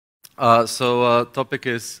Topic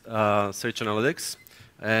is search analytics,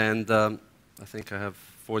 and I think I have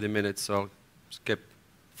 40 minutes, so I'll skip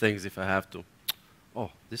things if I have to. Oh,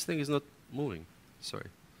 this thing is not moving. Sorry.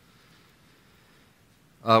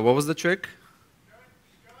 What was the trick? Go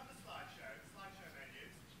on the slideshow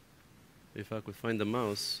menu. If I could find the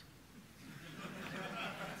mouse.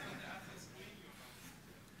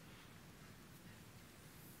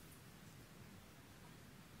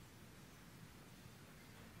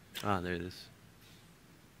 Ah, there it is.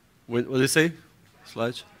 What did it say?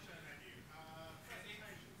 Slideshow?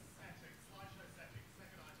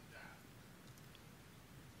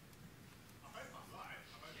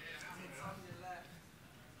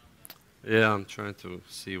 Yeah, I'm trying to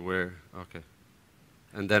see where. Okay.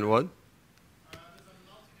 And then what? There's a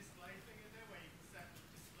multi-display thing in there where you can set the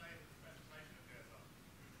display that the presentation appears on.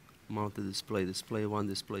 Multi-display, display 1,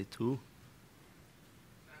 display 2.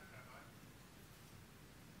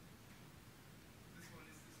 This one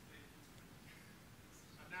is display.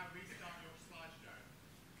 And now restart your slideshow.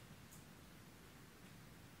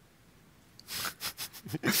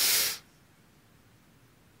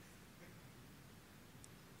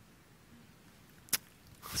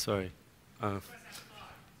 Sorry.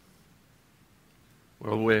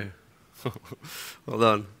 Well, where? Hold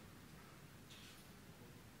on.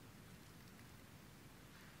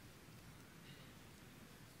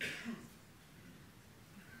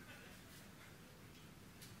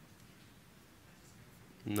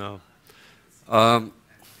 No.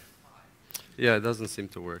 Yeah, it doesn't seem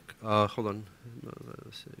to work. Hold on. No,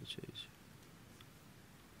 let's see, change.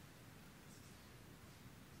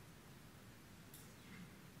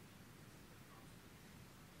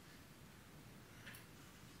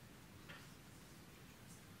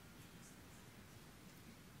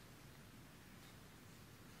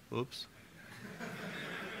 Oops.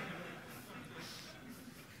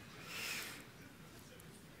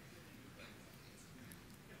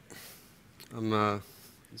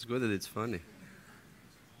 It's good that it's funny.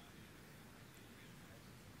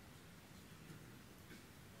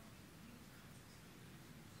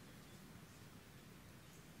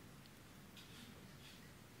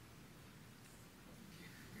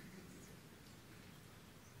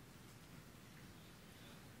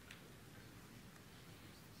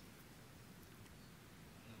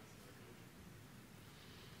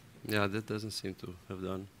 Yeah, that doesn't seem to have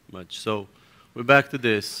done much. So we're back to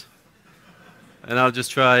this. And I'll just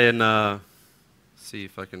try and see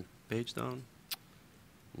if I can page down.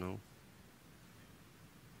 No.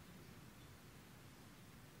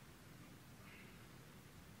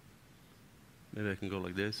 Maybe I can go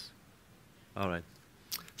like this. All right.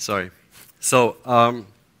 Sorry. So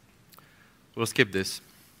we'll skip this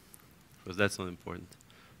because that's not important.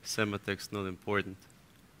 Sematext not important.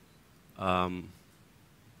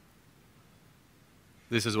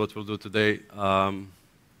 This is what we'll do today.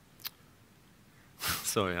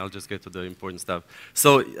 Sorry, I'll just get to the important stuff.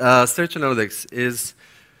 So search analytics is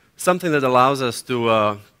something that allows us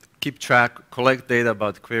to keep track, collect data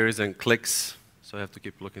about queries and clicks. So I have to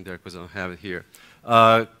keep looking there because I don't have it here.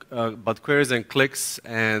 About queries and clicks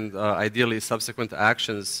and ideally subsequent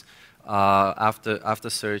actions after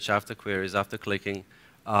search, after queries, after clicking,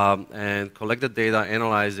 and collect the data,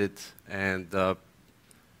 analyze it, and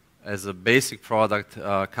as a basic product,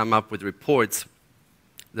 come up with reports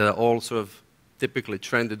that are all sort of typically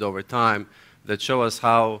trended over time that show us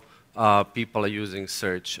how people are using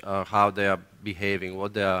search, how they are behaving,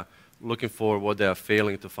 what they are looking for, what they are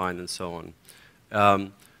failing to find, and so on.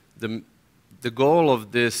 The goal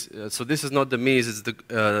of this, so this is not the means,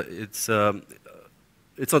 it's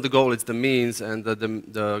not the goal, it's the means, and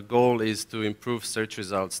the goal is to improve search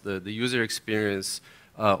results, the user experience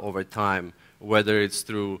over time, whether it's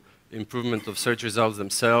through improvement of search results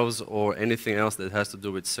themselves or anything else that has to do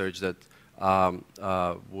with search that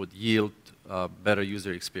would yield better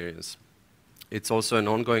user experience. It's also an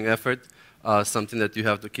ongoing effort, something that you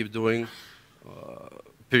have to keep doing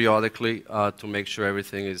periodically to make sure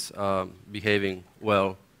everything is behaving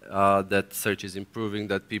well, that search is improving,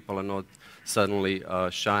 that people are not suddenly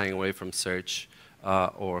shying away from search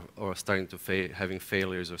or starting to having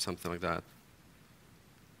failures or something like that.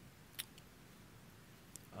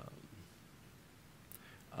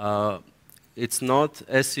 It's not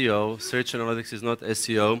SEO. Search analytics is not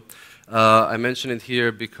SEO. I mention it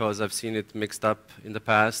here because I've seen it mixed up in the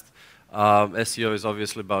past. SEO is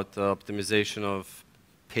obviously about optimization of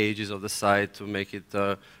pages of the site to make it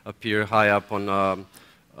appear high up on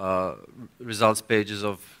results pages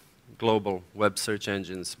of global web search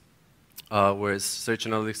engines. Whereas search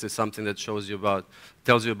analytics is something that tells you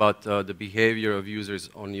about the behavior of users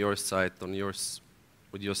on your site, on your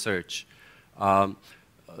with your search.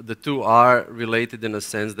 The two are related in a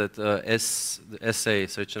sense that the SA,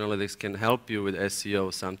 Search Analytics, can help you with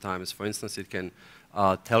SEO sometimes. For instance, it can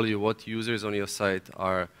tell you what users on your site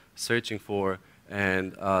are searching for,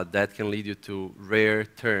 and that can lead you to rare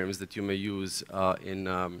terms that you may use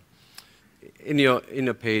in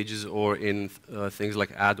your pages or in things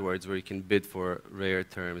like AdWords, where you can bid for rare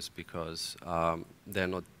terms because they're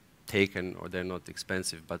not taken or they're not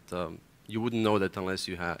expensive. But you wouldn't know that unless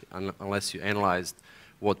you analyzed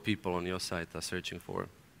what people on your site are searching for.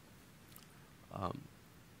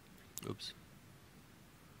 Oops.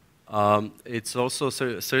 It's also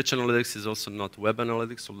search analytics is also not web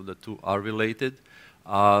analytics, although the two are related.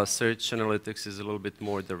 Search analytics is a little bit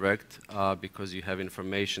more direct because you have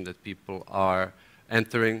information that people are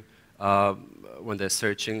entering when they're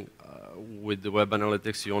searching. With the web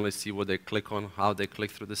analytics, you only see what they click on, how they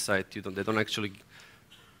click through the site. They don't actually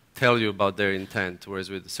tell you about their intent,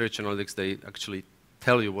 whereas with search analytics, they actually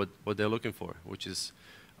tell you what they're looking for, which is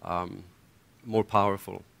more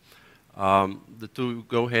powerful. The two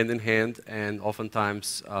go hand in hand, and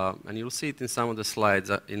oftentimes, and you'll see it in some of the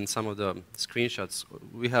slides, in some of the screenshots,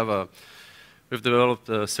 we've developed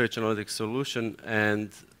a search analytics solution,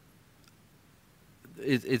 and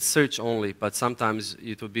it's search only, but sometimes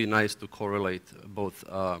it would be nice to correlate both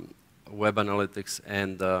web analytics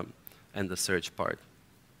and the search part.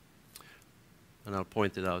 And I'll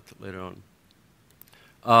point it out later on.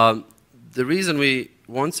 The reason we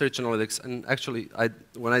want search analytics, and actually,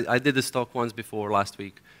 when I did this talk once before last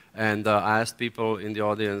week, and I asked people in the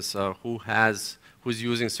audience who's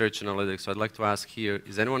using search analytics. So I'd like to ask here,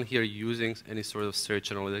 is anyone here using any sort of search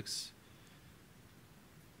analytics?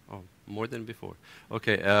 Oh, more than before.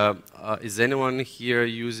 Okay, is anyone here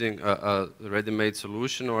using a ready-made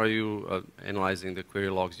solution, or are you analyzing the query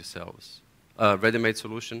logs yourselves? Ready-made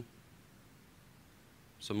solution?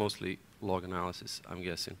 So mostly log analysis, I'm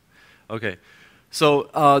guessing. Okay, so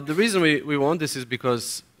the reason we want this is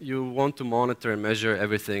because you want to monitor and measure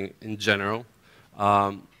everything in general.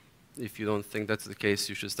 If you don't think that's the case,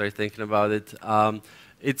 you should start thinking about it.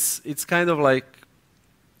 It's kind of like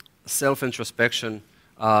self-introspection.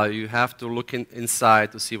 You have to look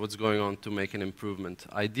inside to see what's going on to make an improvement.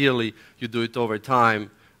 Ideally, you do it over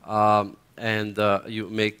time, and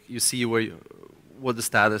you see what the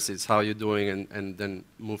status is, how you're doing, and then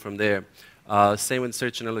move from there. Same with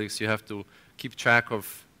search analytics. You have to keep track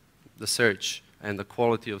of the search and the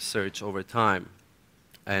quality of search over time.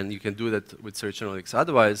 And you can do that with search analytics.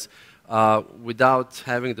 Otherwise, without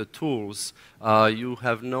having the tools, you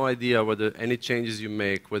have no idea whether any changes you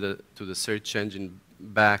make, whether to the search engine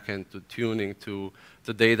backend, to tuning, to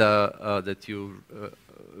the data that you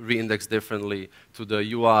reindex differently, to the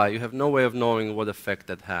UI, you have no way of knowing what effect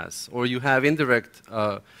that has. Or you have indirect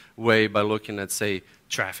way by looking at, say,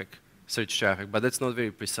 traffic, search traffic, but that's not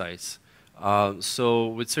very precise. So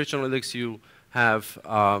with search analytics, you have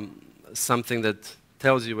something that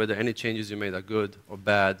tells you whether any changes you made are good or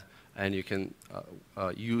bad, and you can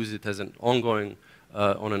use it as an ongoing,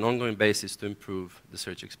 on an ongoing basis to improve the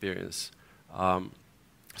search experience.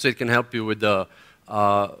 So it can help you with the,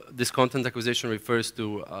 this content acquisition refers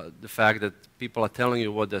to the fact that people are telling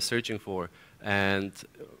you what they're searching for, and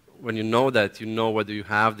when you know that, you know whether you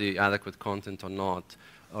have the adequate content or not.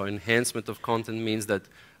 Or enhancement of content means that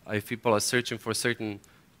if people are searching for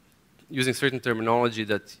using certain terminology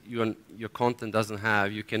that your content doesn't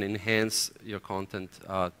have, you can enhance your content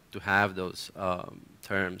to have those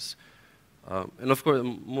terms. And of course,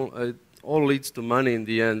 it all leads to money in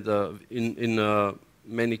the end. In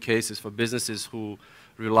many cases, for businesses who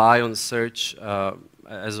rely on search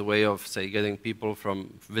as a way of, say, getting people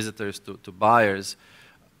from visitors to buyers,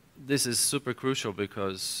 this is super crucial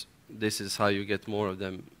because this is how you get more of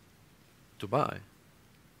them to buy.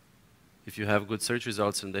 If you have good search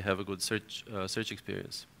results and they have a good search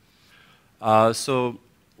experience. So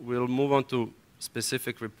we'll move on to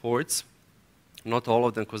specific reports. Not all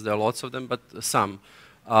of them, because there are lots of them, but some.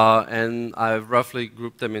 And I've roughly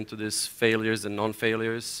grouped them into these failures and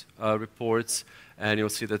non-failures reports. And you'll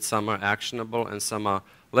see that some are actionable and some are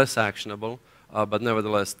less actionable. But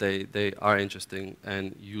nevertheless, they are interesting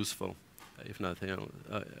and useful. If nothing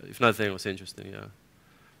else, interesting, yeah.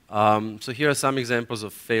 So here are some examples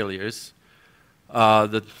of failures.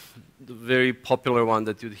 The very popular one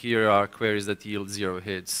that you'd hear are queries that yield 0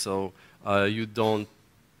 hits. So you don't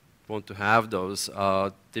want to have those,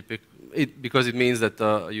 because it means that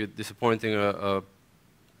you're disappointing a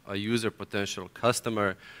user potential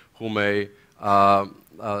customer who may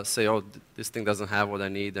say, oh, this thing doesn't have what I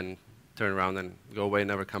need, and turn around and go away,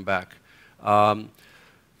 never come back.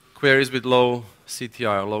 queries with low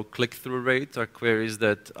CTR, low click-through rate, are queries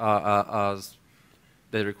that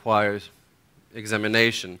they require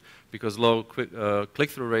examination, because low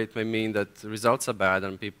click-through rate may mean that the results are bad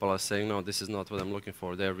and people are saying, no, this is not what I'm looking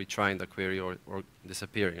for. They're retrying the query or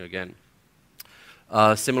disappearing again.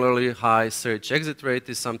 Similarly, high search exit rate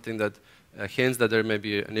is something that hints that there may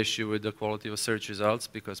be an issue with the quality of search results,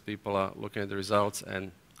 because people are looking at the results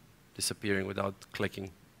and disappearing without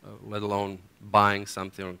clicking, let alone buying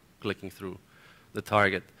something or clicking through the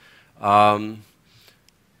target.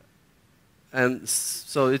 And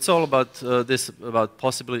so it's all about about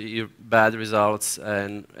possibly bad results,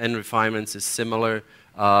 and refinements is similar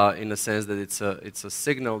in the sense that it's a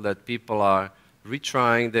signal that people are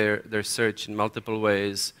retrying their search in multiple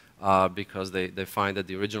ways because they find that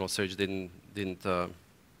the original search didn't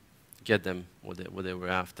get them what they were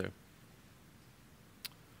after.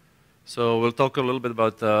 So we'll talk a little bit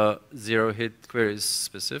about zero-hit queries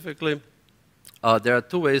specifically. There are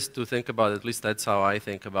two ways to think about it, at least that's how I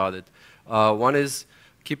think about it. One is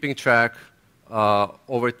keeping track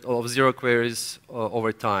of zero queries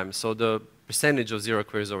over time. So the percentage of zero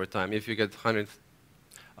queries over time. If you get 100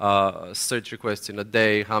 search requests in a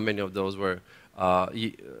day, how many of those were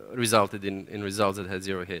resulted in results that had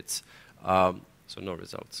zero hits? So no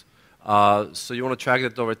results. So you want to track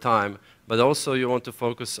that over time, but also you want to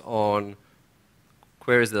focus on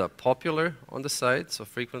queries that are popular on the site, so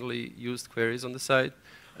frequently used queries on the site,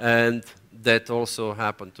 and that also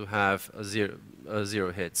happen to have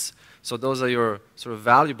zero hits. So those are your sort of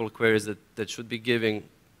valuable queries that should be giving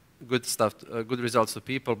good stuff, good results to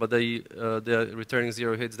people, but they're returning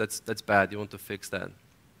zero hits. That's bad. You want to fix that.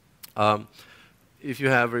 If you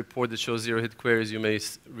have a report that shows zero-hit queries, you may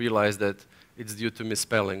realize that it's due to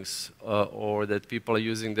misspellings or that people are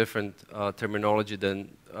using different terminology than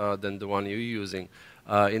the one you're using.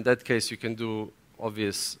 In that case, you can do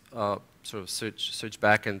obvious sort of search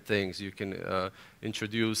backend things. You can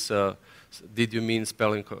introduce did you mean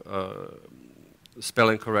spelling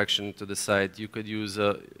correction to the site. You could use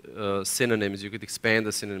synonyms. You could expand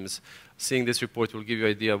the synonyms. Seeing this report will give you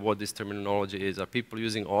an idea of what this terminology is. Are people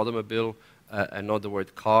using automobile and not the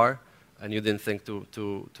word car? And you didn't think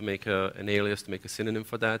to make an alias, to make a synonym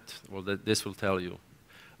for that? Well, this will tell you.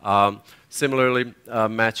 Similarly,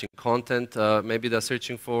 matching content. Maybe they're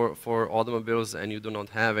searching for automobiles and you do not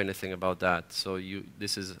have anything about that. So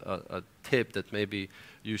this is a tip that maybe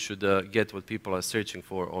you should get what people are searching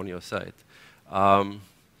for on your site. And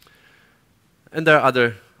there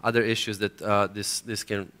are other issues that this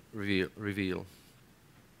can reveal.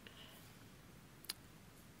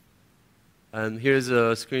 And here's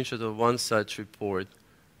a screenshot of one such report.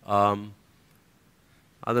 I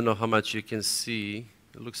don't know how much you can see.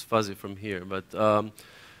 It looks fuzzy from here, but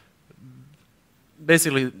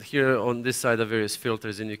basically here on this side are various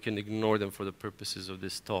filters, and you can ignore them for the purposes of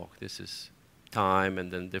this talk. This is time,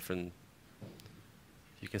 and then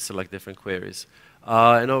you can select different queries.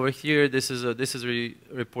 And over here, this is a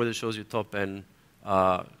report that shows you top N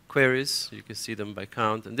queries. You can see them by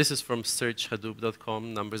count. And this is from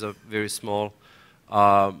searchhadoop.com. Numbers are very small.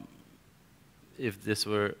 If this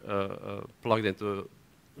were plugged into a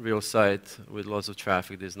real site with lots of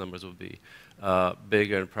traffic, these numbers would be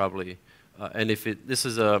bigger and probably. And if this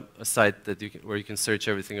is a site that where you can search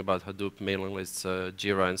everything about Hadoop, mailing lists,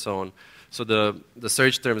 Jira, and so on. So the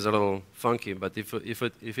search terms are a little funky, but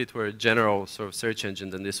if it were a general sort of search engine,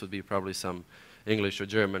 then this would be probably some English or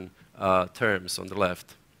German terms on the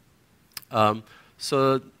left.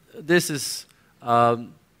 So this is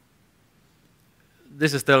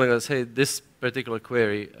telling us, hey, this particular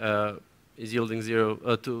query is yielding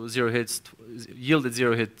yielded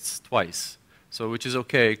zero hits twice. So which is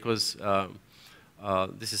okay, because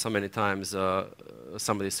this is how many times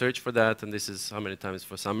somebody searched for that, and this is how many times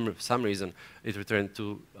for some reason it returned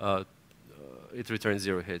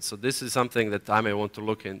zero hits. So this is something that I may want to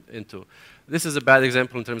look into. This is a bad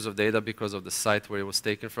example in terms of data because of the site where it was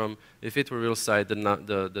taken from. If it were a real site, then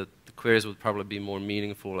the queries would probably be more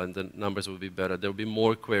meaningful and the numbers would be better. There would be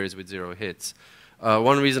more queries with zero hits.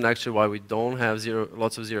 One reason actually why we don't have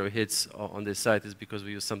lots of zero hits on this site is because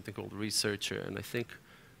we use something called Researcher, and I think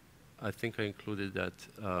I included that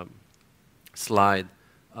slide.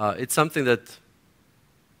 It's something that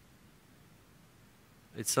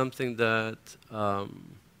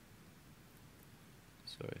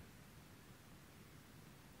sorry.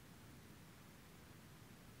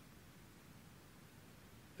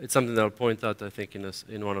 It's something that I'll point out, I think, in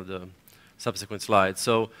one of the subsequent slides.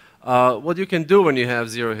 So what you can do when you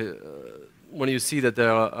have when you see that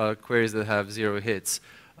there are queries that have zero hits,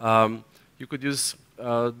 you could use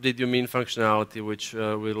did you mean functionality, which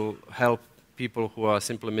will help people who are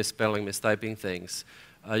simply misspelling, mistyping things.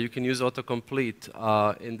 You can use autocomplete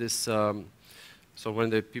in this. So when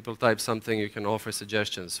the people type something, you can offer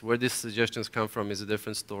suggestions. Where these suggestions come from is a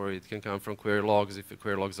different story. It can come from query logs if the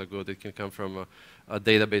query logs are good. It can come from a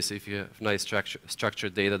database if you have nice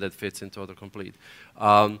structured data that fits into autocomplete.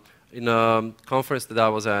 In a conference that I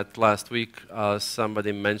was at last week,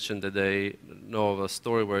 somebody mentioned that they know of a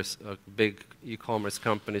story where a big e-commerce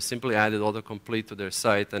company simply added autocomplete to their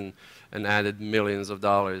site and added millions of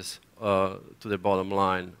dollars to their bottom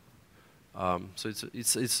line. So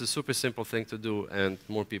it's a super simple thing to do, and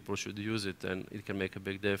more people should use it, and it can make a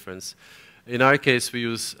big difference. In our case, we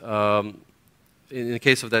use, in the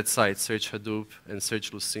case of that site, Search Hadoop and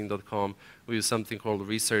searchlucine.com, we use something called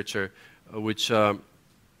Researcher, which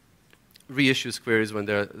reissues queries when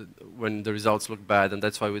the results look bad, and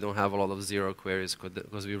that's why we don't have a lot of zero queries,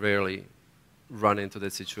 because we rarely run into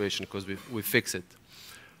that situation, because we fix it.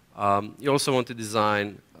 You also want to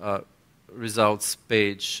design results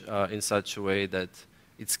page in such a way that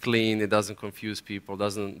it's clean, it doesn't confuse people,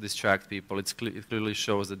 doesn't distract people. It clearly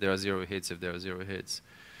shows that there are 0 hits if there are 0 hits.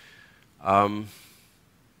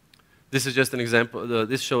 This is just an example.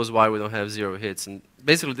 This shows why we don't have 0 hits. And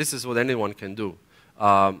basically, this is what anyone can do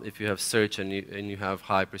if you have search and you have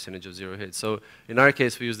high percentage of 0 hits. So in our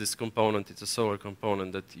case, we use this component. It's a Solr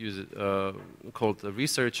component that uses called a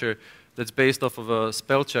researcher that's based off of a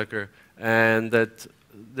spell checker, and that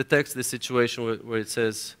detects the situation where it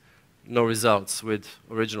says no results with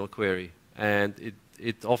original query, and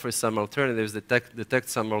it offers some alternatives,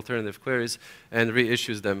 detects some alternative queries, and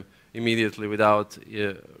reissues them immediately without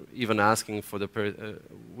even asking for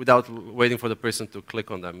without waiting for the person to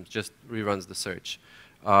click on them. Just reruns the search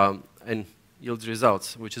and yields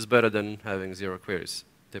results, which is better than having 0 queries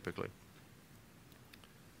typically.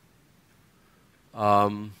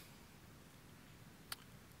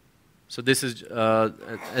 So this is,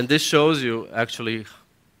 and this shows you actually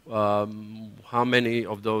how many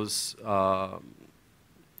of those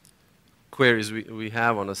queries we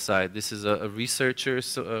have on a site. This is a researcher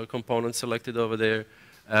component selected over there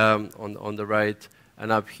on the right,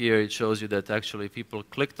 and up here it shows you that actually people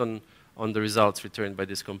clicked on the results returned by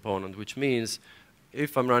this component, which means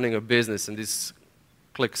if I'm running a business and these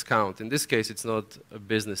clicks count, in this case it's not a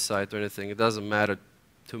business site or anything, it doesn't matter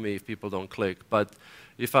to me if people don't click, but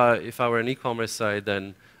if I were an e-commerce site,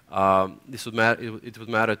 then it would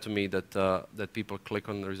matter to me that people click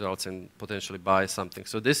on the results and potentially buy something.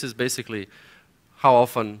 So this is basically how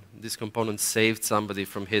often this component saved somebody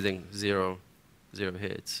from hitting 0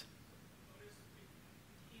 hits.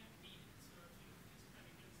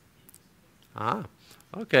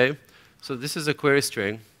 Okay. So this is a query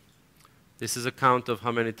string. This is a count of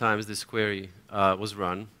how many times this query was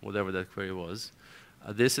run, whatever that query was.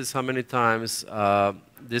 This is how many times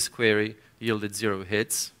this query yielded 0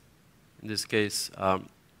 hits. In this case,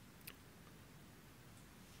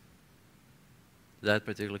 that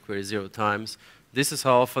particular query 0 times. This is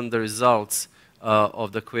how often the results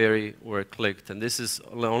of the query were clicked. And this is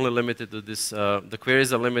only limited to this, the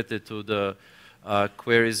queries are limited to the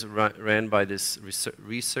queries ran by this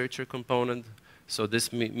researcher component. So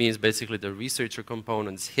this means basically the researcher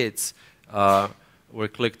component's hits were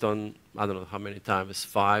clicked on, I don't know how many times,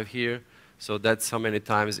 5 here. So that's how many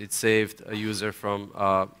times it saved a user from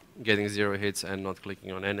getting 0 hits and not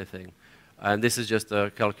clicking on anything. And this is just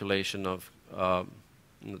a calculation of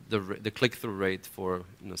the click-through rate for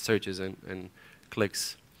searches and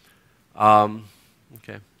clicks.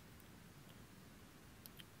 Okay.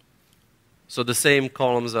 So the same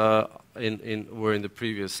columns were in the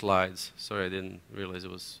previous slides. Sorry, I didn't realize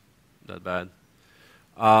it was that bad.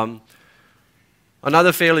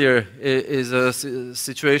 Another failure is a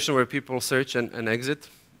situation where people search and exit.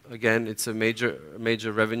 Again, it's a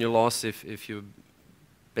major revenue loss if you're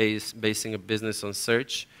basing a business on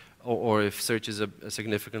search, or if search is a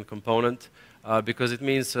significant component, because it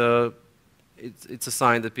means it's a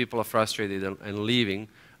sign that people are frustrated and leaving.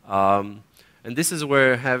 And this is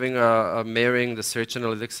where having a marrying the search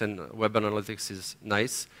analytics and web analytics is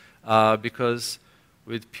nice, because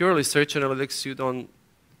with purely search analytics, you don't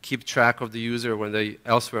keep track of the user when they're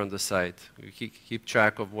elsewhere on the site. You keep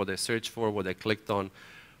track of what they searched for, what they clicked on.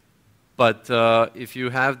 But if you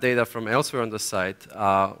have data from elsewhere on the site,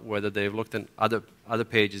 whether they've looked at other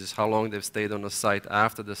pages, how long they've stayed on the site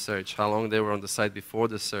after the search, how long they were on the site before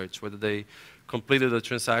the search, whether they completed a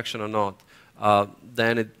transaction or not,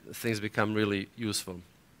 then things become really useful.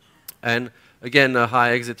 And again, a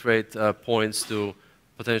high exit rate points to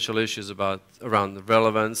potential issues around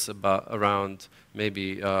relevance, around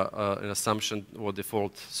maybe an assumption what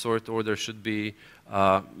default sort order should be.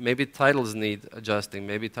 Maybe titles need adjusting.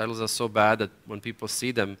 Maybe titles are so bad that when people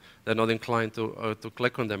see them, they're not inclined to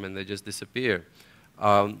click on them and they just disappear.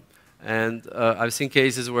 I've seen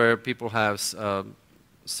cases where people have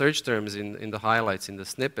search terms in the highlights, in the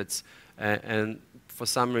snippets, and for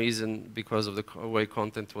some reason, because of the way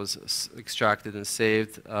content was extracted and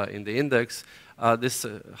saved in the index, these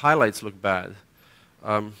highlights look bad.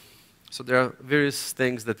 So there are various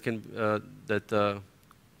things that can that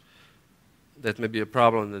may be a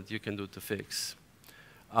problem that you can do to fix.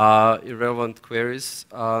 Irrelevant queries,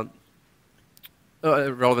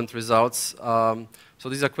 irrelevant results. So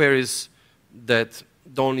these are queries that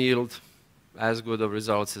don't yield as good of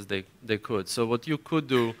results as they could. So what you could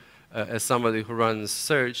do as somebody who runs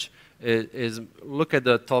search is look at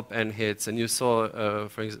the top N hits, and you saw,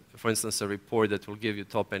 for instance, a report that will give you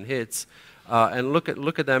top N hits, and look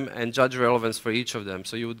at them and judge relevance for each of them.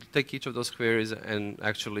 So you would take each of those queries and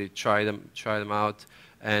actually try them out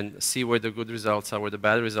and see where the good results are, where the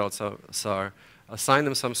bad results are, assign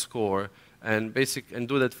them some score, and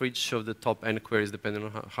do that for each of the top N queries, depending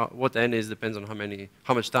on what N is, depends on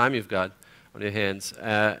how much time you've got on your hands,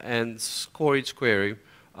 and score each query.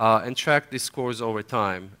 And track these scores over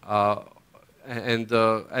time.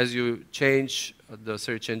 As you change the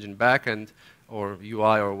search engine backend or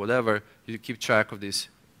UI or whatever, you keep track of these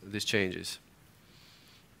changes.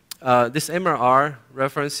 This MRR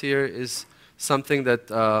reference here is something that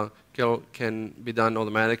can be done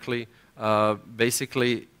automatically.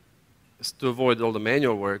 Basically, to avoid all the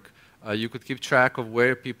manual work, you could keep track of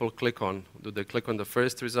where people click on. Do they click on the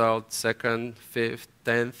first result, second, fifth,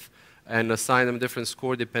 10th? And assign them a different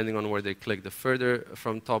score depending on where they click. The further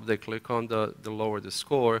from top they click on, the lower the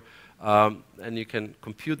score. And you can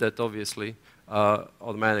compute that, obviously,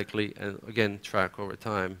 automatically, and again, track over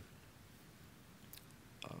time.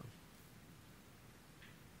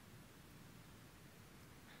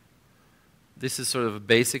 This is sort of a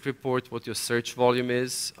basic report, what your search volume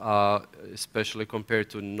is, especially compared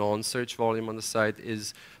to non-search volume on the site.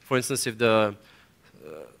 Is, for instance, if the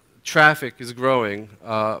traffic is growing,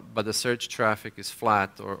 but the search traffic is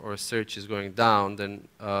flat, or search is going down, then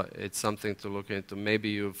it's something to look into. Maybe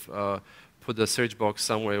you've put the search box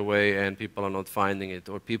somewhere away and people are not finding it,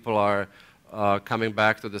 or people are coming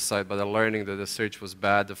back to the site, but they're learning that the search was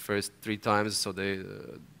bad the first 3 times, so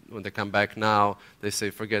when they come back now, they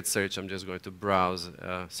say, forget search, I'm just going to browse.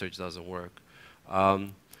 Search doesn't work.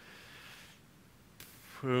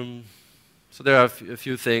 So there are a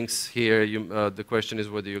few things here. The question is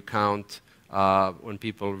whether you count when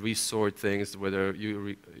people resort things, whether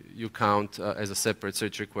you count as a separate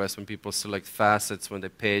search request when people select facets, when they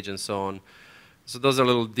page, and so on. So those are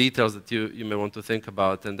little details that you may want to think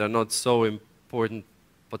about, and they're not so important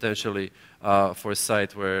potentially for a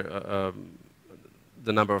site where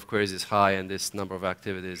the number of queries is high and this number of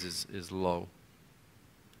activities is low.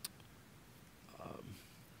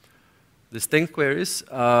 Distinct queries.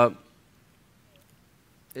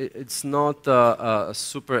 It's not a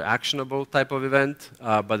super actionable type of event,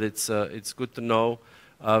 but it's good to know.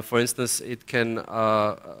 For instance, it can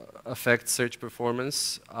affect search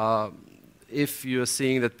performance. If you're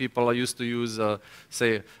seeing that people are used to use,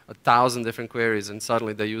 say, 1,000 different queries, and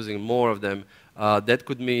suddenly they're using more of them, that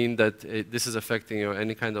could mean that this is affecting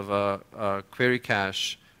any kind of a query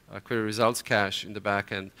cache, query results cache in the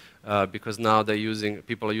backend, because now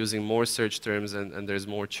people are using more search terms, and there's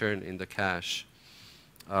more churn in the cache.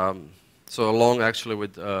 So along actually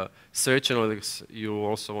with search analytics, you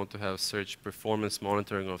also want to have search performance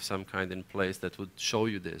monitoring of some kind in place that would show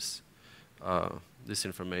you this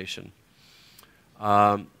information.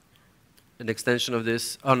 An extension of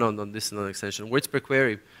this, this is not an extension. Words per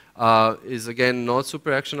query is again not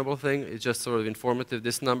super actionable thing. It's just sort of informative.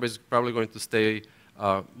 This number is probably going to stay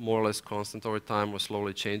more or less constant over time or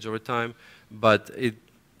slowly change over time. But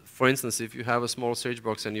for instance, if you have a small search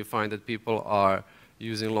box and you find that people are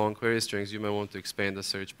using long query strings, you may want to expand the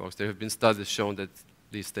search box. There have been studies showing that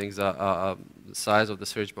these things, the size of the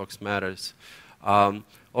search box matters.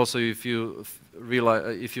 Also, if you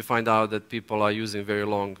find out that people are using very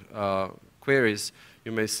long queries,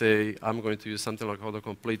 you may say, I'm going to use something like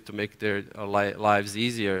autocomplete to make their lives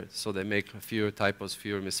easier, so they make fewer typos,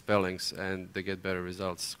 fewer misspellings, and they get better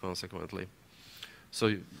results consequently.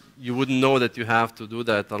 So you wouldn't know that you have to do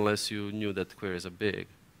that unless you knew that queries are big.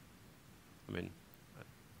 I mean,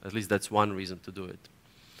 at least that's one reason to do it.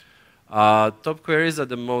 Top queries are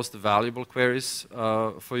the most valuable queries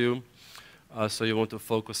for you, so you want to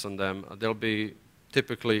focus on them. There'll be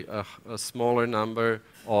typically a smaller number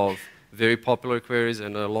of very popular queries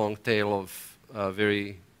and a long tail of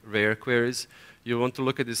very rare queries. You want to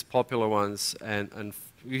look at these popular ones, and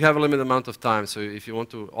you have a limited amount of time, so if you want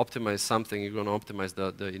to optimize something, you're going to optimize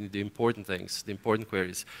the important things, the important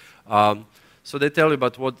queries. So they tell you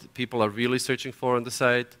about what people are really searching for on the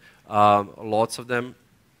site, lots of them.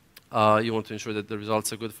 You want to ensure that the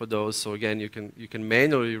results are good for those. So again, you can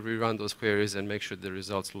manually rerun those queries and make sure the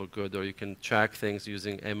results look good, or you can track things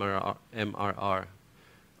using MRR.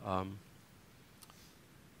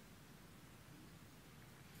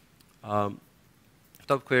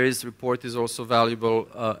 Top queries report is also valuable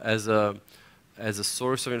as a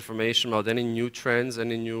source of information about any new trends,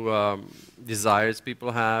 any new desires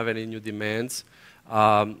people have, any new demands.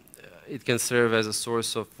 It can serve as a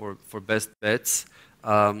source for best bets.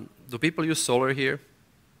 Do people use Solr here?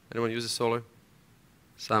 Anyone uses Solr?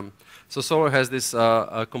 Some. So Solr has this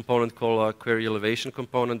a component called a query elevation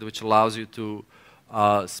component, which allows you to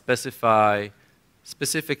specify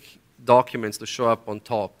specific documents to show up on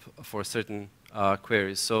top for certain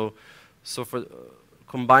queries. So for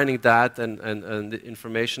combining that and the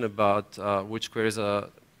information about which queries are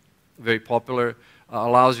very popular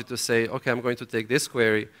allows you to say, okay, I'm going to take this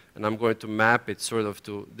query and I'm going to map it sort of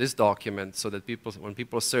to this document so that when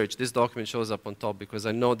people search, this document shows up on top because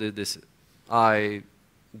I know that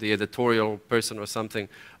the editorial person or something,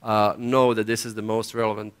 know that this is the most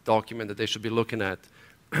relevant document that they should be looking at.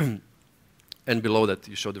 And below that,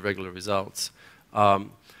 you show the regular results. Top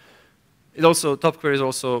queries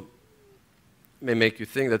also may make you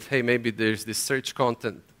think that, hey, maybe there's this search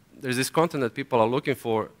content. There's this content that people are looking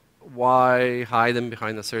for. Why hide them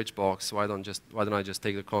behind a search box? Why don't I just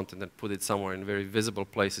take the content and put it somewhere in very visible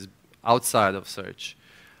places outside of search?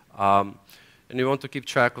 And you want to keep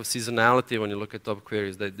track of seasonality when you look at top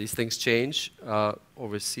queries. That these things change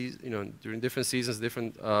over during different seasons.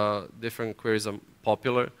 Different queries are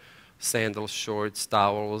popular: sandals, shorts,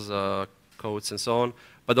 towels, coats, and so on.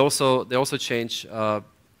 But they also change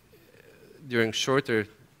during shorter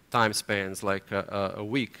time spans, like a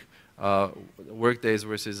week. Work days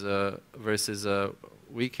versus a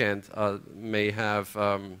weekend may have,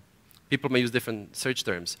 people may use different search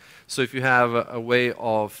terms. So if you have a way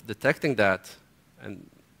of detecting that, and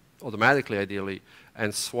automatically ideally,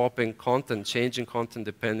 and swapping content, changing content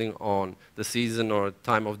depending on the season or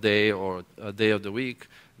time of day or day of the week,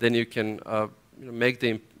 then you can make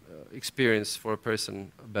the experience for a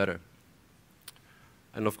person better.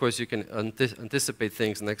 And of course, you can anticipate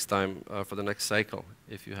things next time for the next cycle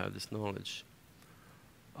if you have this knowledge.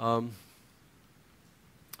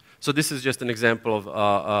 So this is just an example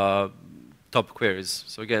of top queries.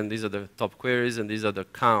 So again, these are the top queries, and these are the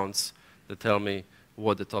counts that tell me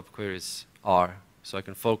what the top queries are. So I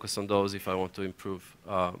can focus on those if I want to improve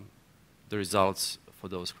the results for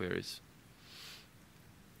those queries.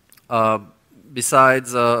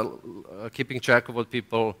 Besides keeping track of what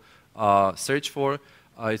people search for,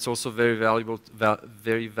 it's also very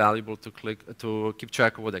valuable to keep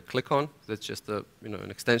track of what they click on. That's just an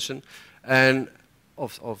extension and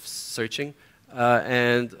of searching,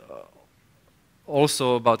 and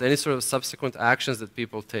also about any sort of subsequent actions that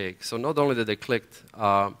people take. So not only that they clicked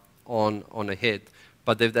on a hit,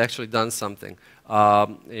 but they've actually done something.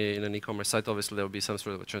 In an e-commerce site, obviously there will be some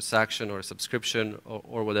sort of a transaction or a subscription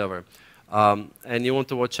or whatever. And you want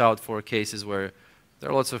to watch out for cases where there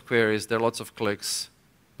are lots of queries, there are lots of clicks,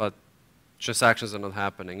 but transactions are not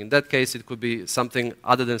happening. In that case, it could be something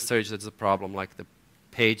other than search that's a problem, like the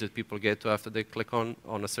page that people get to after they click on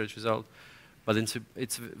a search result. But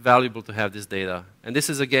it's valuable to have this data. And this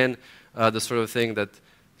is, again, the sort of thing that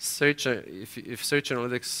search, if search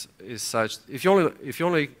analytics is such, if you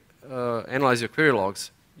only analyze your query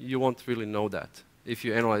logs, you won't really know that. If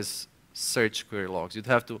you analyze search query logs, you'd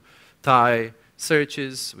have to tie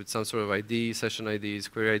searches with some sort of ID, session IDs,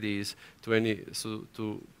 query IDs,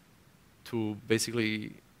 to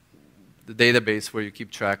basically the database where you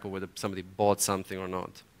keep track of whether somebody bought something or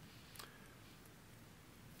not.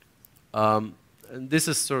 And this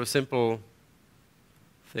is sort of simple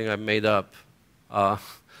thing I made up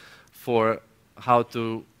for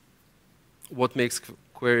what makes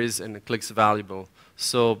queries and clicks valuable.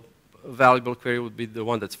 So a valuable query would be the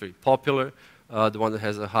one that's very popular, the one that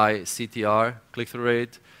has a high CTR, click-through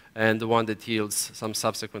rate, and the one that yields some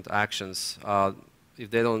subsequent actions.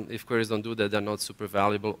 If queries don't do that, they're not super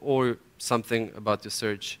valuable, or something about your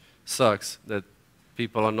search sucks that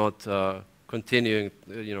people are not continuing,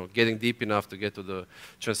 getting deep enough to get to the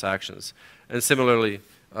transactions. And similarly,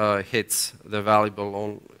 hits, they're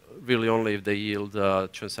valuable really only if they yield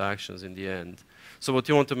transactions in the end. So what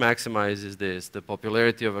you want to maximize is this, the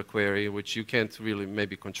popularity of a query, which you can't really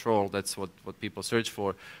maybe control. That's what people search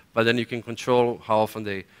for. But then you can control how often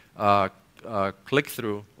they click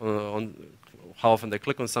through on how often they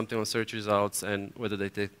click on something on search results and whether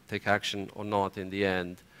they take action or not in the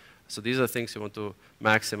end. So these are things you want to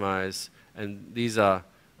maximize, and these are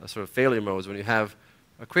sort of failure modes when you have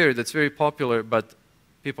a query that's very popular, but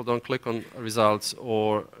people don't click on results,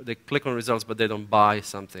 or they click on results but they don't buy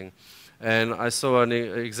something. And I saw an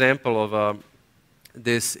example of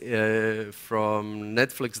this from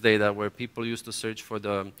Netflix data, where people used to search for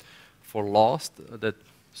Lost, that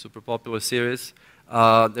super popular series.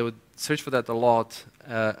 They would search for that a lot,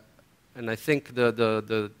 and I think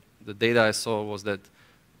the data I saw was that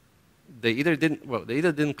they either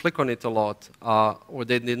didn't click on it a lot, or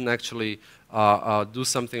they didn't actually do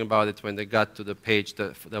something about it when they got to the page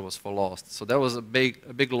that was for Lost. So that was a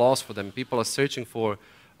big loss for them. People are searching for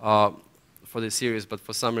this series, but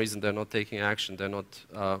for some reason they're not taking action. They're not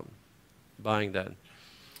buying that.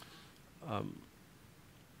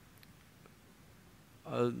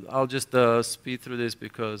 I'll just speed through this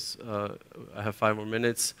because I have 5 more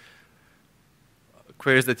minutes.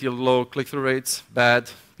 Queries that yield low click-through rates, bad.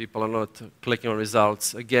 People are not clicking on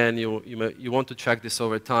results. Again, you want to track this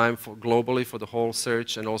over time globally for the whole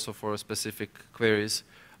search and also for specific queries.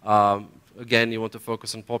 Again, you want to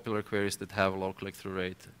focus on popular queries that have a low click-through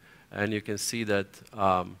rate, and you can see that.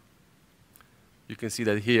 You can see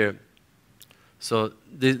that here. So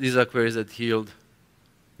these are queries that yield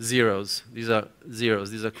zeros. These are zeros.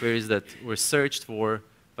 These are queries that were searched for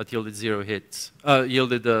but yielded 0 hits.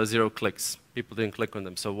 Yielded 0 clicks. People didn't click on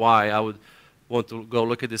them. So why? I would want to go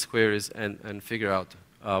look at these queries and figure out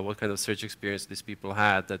what kind of search experience these people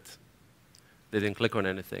had that they didn't click on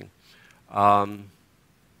anything.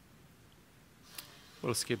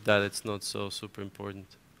 We'll skip that. It's not so super important.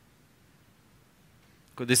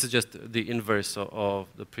 This is just the inverse of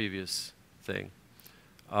the previous thing.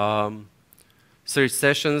 Search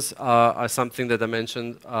sessions are something that I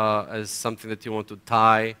mentioned as something that you want to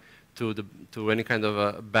tie to any kind of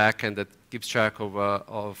a backend that keeps track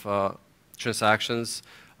of transactions.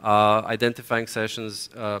 Identifying sessions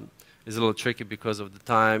is a little tricky because of the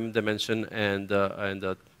time dimension and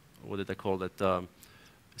what did I call that?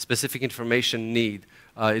 Specific information need.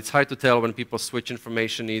 It's hard to tell when people switch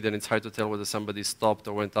information need, and it's hard to tell whether somebody stopped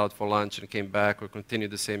or went out for lunch and came back or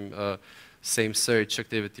continued the same search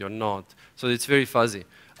activity or not. So it's very fuzzy.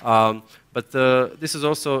 But this is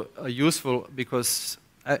also useful because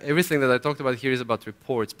everything that I talked about here is about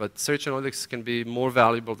reports, but search analytics can be more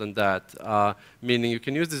valuable than that, meaning you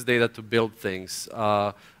can use this data to build things.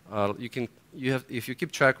 If you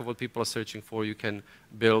keep track of what people are searching for, you can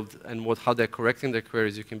build, and how they're correcting their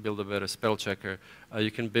queries, you can build a better spell checker.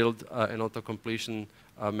 You can build an auto-completion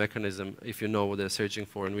mechanism if you know what they're searching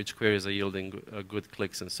for and which queries are yielding good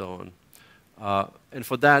clicks and so on. And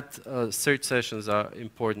for that, search sessions are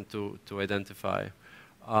important to identify.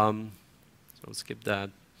 So we'll skip that.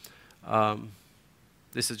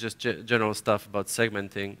 This is just general stuff about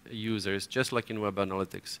segmenting users, just like in web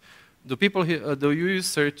analytics. Do people here, do you use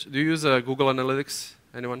search? Do you use Google Analytics?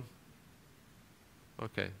 Anyone?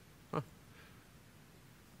 Okay. Huh.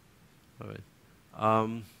 All right.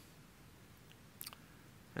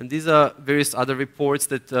 And these are various other reports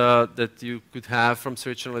that you could have from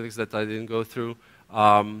search analytics that I didn't go through.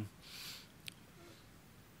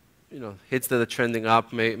 Hits that are trending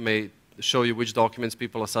up may show you which documents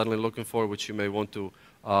people are suddenly looking for, which you may want to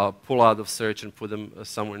pull out of search and put them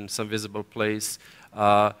somewhere in some visible place.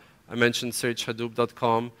 I mentioned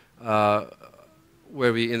searchhadoop.com,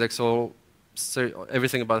 where we index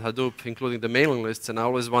everything about Hadoop, including the mailing lists. And I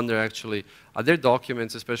always wonder, actually, are there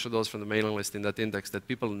documents, especially those from the mailing list in that index, that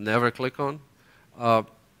people never click on, or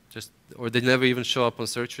they never even show up on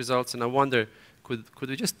search results? And I wonder, could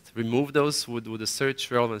we just remove those? Would the search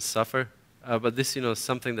relevance suffer? But this, is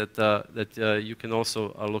something that you can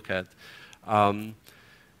also look at.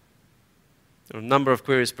 Number of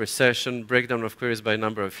queries per session, breakdown of queries by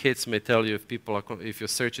number of hits may tell you if your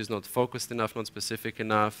search is not focused enough, not specific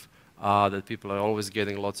enough, that people are always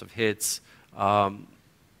getting lots of hits.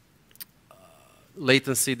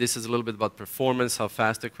 Latency, this is a little bit about performance, how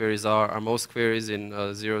fast the queries are. Are most queries in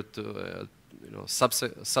 0 to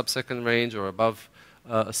sub-second range or above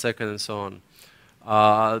a second and so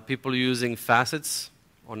on. People using facets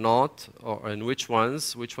or not, and which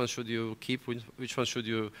ones should you keep, which ones should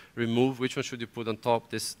you remove, which one should you put on top,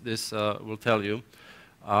 this will tell you.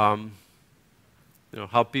 How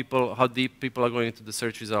deep people are going into the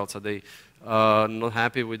search results. Are they not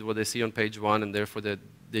happy with what they see on page 1 and therefore they're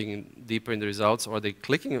digging deeper in the results? Or are they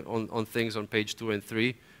clicking on things on page 2 and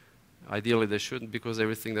 3 Ideally, they shouldn't, because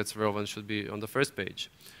everything that's relevant should be on the first page.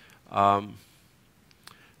 And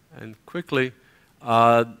quickly,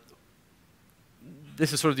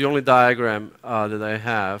 this is sort of the only diagram that I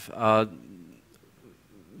have.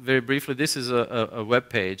 Very briefly, this is a web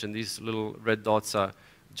page, and these little red dots are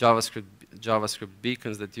JavaScript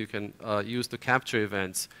beacons that you can use to capture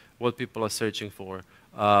events, what people are searching for.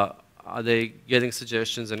 Are they getting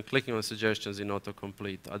suggestions and clicking on suggestions in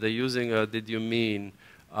autocomplete? Are they using did you mean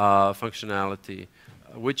functionality?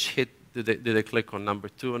 Which hit did they click on, number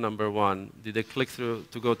 2 or number 1? Did they click through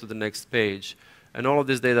to go to the next page? And all of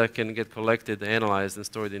this data can get collected, analyzed, and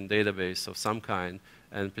stored in database of some kind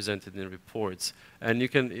and presented in reports. And you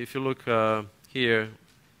can, if you look here,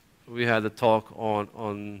 we had a talk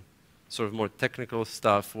on sort of more technical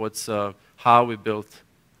stuff, how we built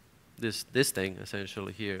this thing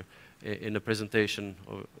essentially here in a presentation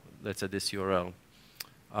of, let's say, this URL.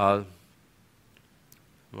 I'm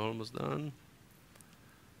almost done.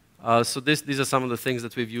 So these are some of the things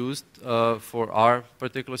that we've used for our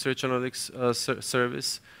particular search analytics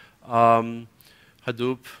service.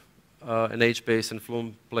 Hadoop and HBase and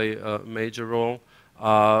Flume play a major role.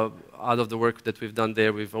 Out of the work that we've done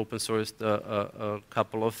there, we've open sourced a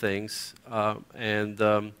couple of things, and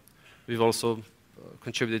we've also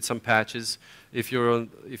contributed some patches. If you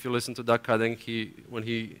listen to Doug Cutting, when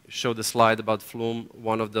he showed the slide about Flume,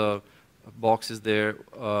 one of the boxes there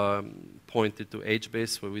pointed to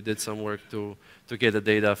HBase, where we did some work to get the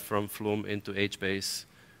data from Flume into HBase.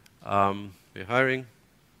 We're hiring.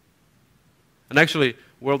 And actually,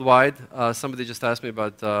 worldwide, somebody just asked me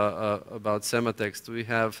about Sematext. We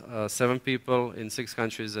have 7 people in 6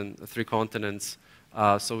 countries and 3 continents.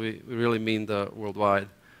 So we really mean the worldwide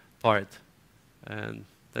part. And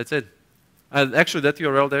that's it. And actually, that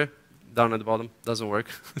URL there, down at the bottom, doesn't work.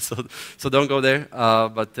 so don't go there.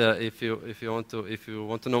 But if you want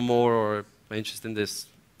to know more or are interested in this,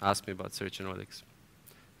 ask me about search analytics.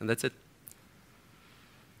 And that's it.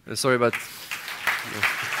 And sorry about.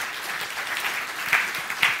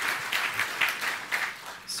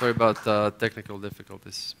 Sorry about technical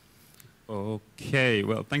difficulties. Okay,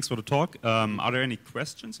 well, thanks for the talk. Are there any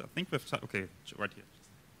questions? I think we've okay, right here.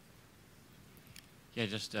 Yeah,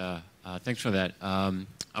 just thanks for that.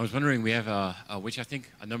 I was wondering, we have, which I think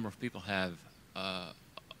a number of people have, a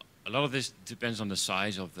lot of this depends on the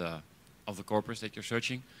size of the corpus that you're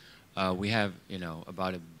searching. We have,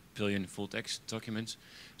 about 1 billion full text documents.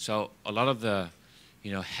 So a lot of the,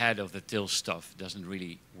 head of the tail stuff doesn't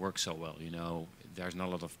really work so well. There's not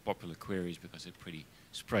a lot of popular queries because they're pretty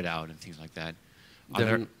spread out and things like that.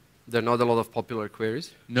 There are not a lot of popular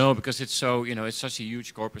queries? No, because it's so, it's such a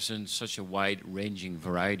huge corpus and such a wide-ranging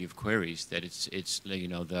variety of queries that it's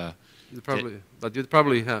the... You'd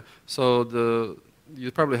probably have,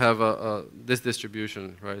 you'd probably have this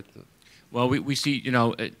distribution, right? Well, we see,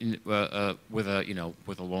 with a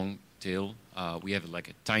long tail, we have like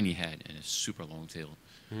a tiny head and a super long tail.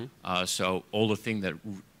 Mm-hmm. So all the things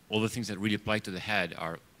that really apply to the head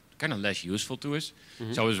are kind of less useful to us.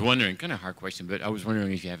 Mm-hmm. So I was wondering, kind of hard question, but I was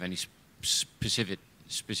wondering if you have any specific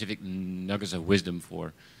nuggets of wisdom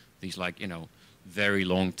for these, like, very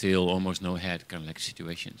long tail, almost no head kind of like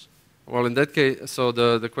situations. Well, in that case, so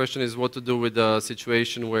the question is what to do with the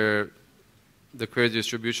situation where the query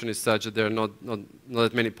distribution is such that there are not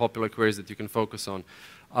that many popular queries that you can focus on.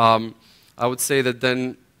 I would say that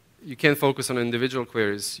then you can't focus on individual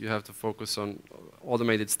queries. You have to focus on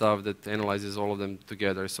automated stuff that analyzes all of them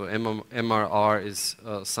together. So MRR is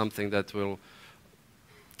something that will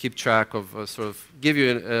keep track of, sort of give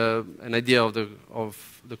you an idea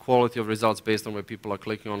of the quality of results based on where people are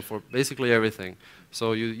clicking on for basically everything.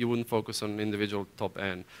 So you wouldn't focus on individual top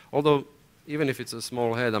N. Although, even if it's a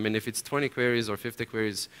small head, I mean, if it's 20 queries or 50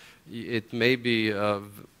 queries, it may be.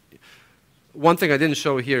 One thing I didn't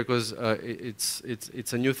show here, because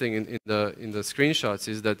it's a new thing in the screenshots,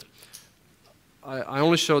 is that I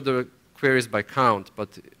only showed the queries by count, but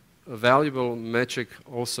a valuable metric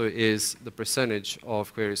also is the percentage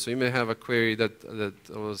of queries. So you may have a query that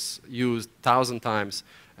was used 1,000 times,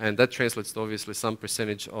 and that translates to obviously some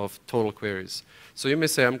percentage of total queries. So you may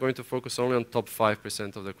say, I'm going to focus only on top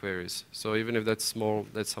 5% of the queries. So even if that's small,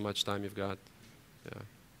 that's how much time you've got. Yeah.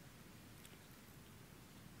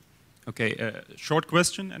 Okay, short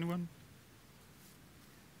question, anyone?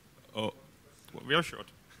 Oh, we are short.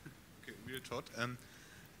 Okay, real short.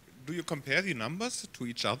 Do you compare the numbers to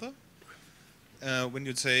each other? When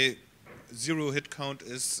you say 0 hit count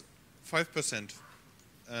is 5%,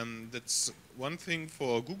 that's one thing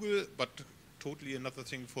for Google, but totally another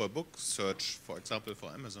thing for a book search, for example, for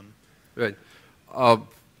Amazon. Right.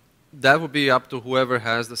 That would be up to whoever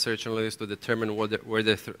has the search analytics to determine where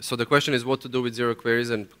they. So the question is what to do with zero queries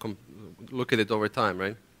and look at it over time,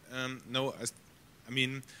 right? No, I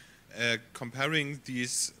mean comparing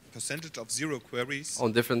these percentage of zero queries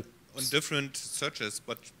On different searches,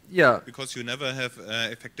 but yeah, because you never have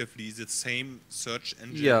effectively the same search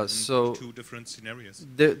engine yeah, in so two different scenarios.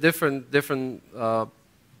 different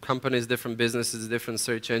companies, different businesses, different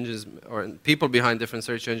search engines, or people behind different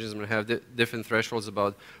search engines may have different thresholds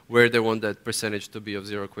about where they want that percentage to be of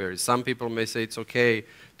zero queries. Some people may say it's okay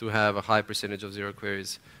to have a high percentage of zero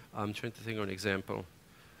queries. I'm trying to think of an example.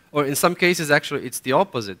 Or in some cases, actually, it's the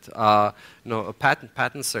opposite. You know, a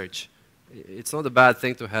patent search. It's not a bad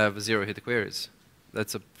thing to have zero hit queries.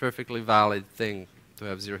 That's a perfectly valid thing to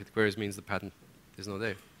have zero hit queries. Means the patent is not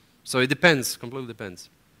there. So it depends. Completely depends.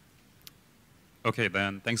 Okay,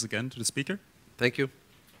 then thanks again to the speaker. Thank you.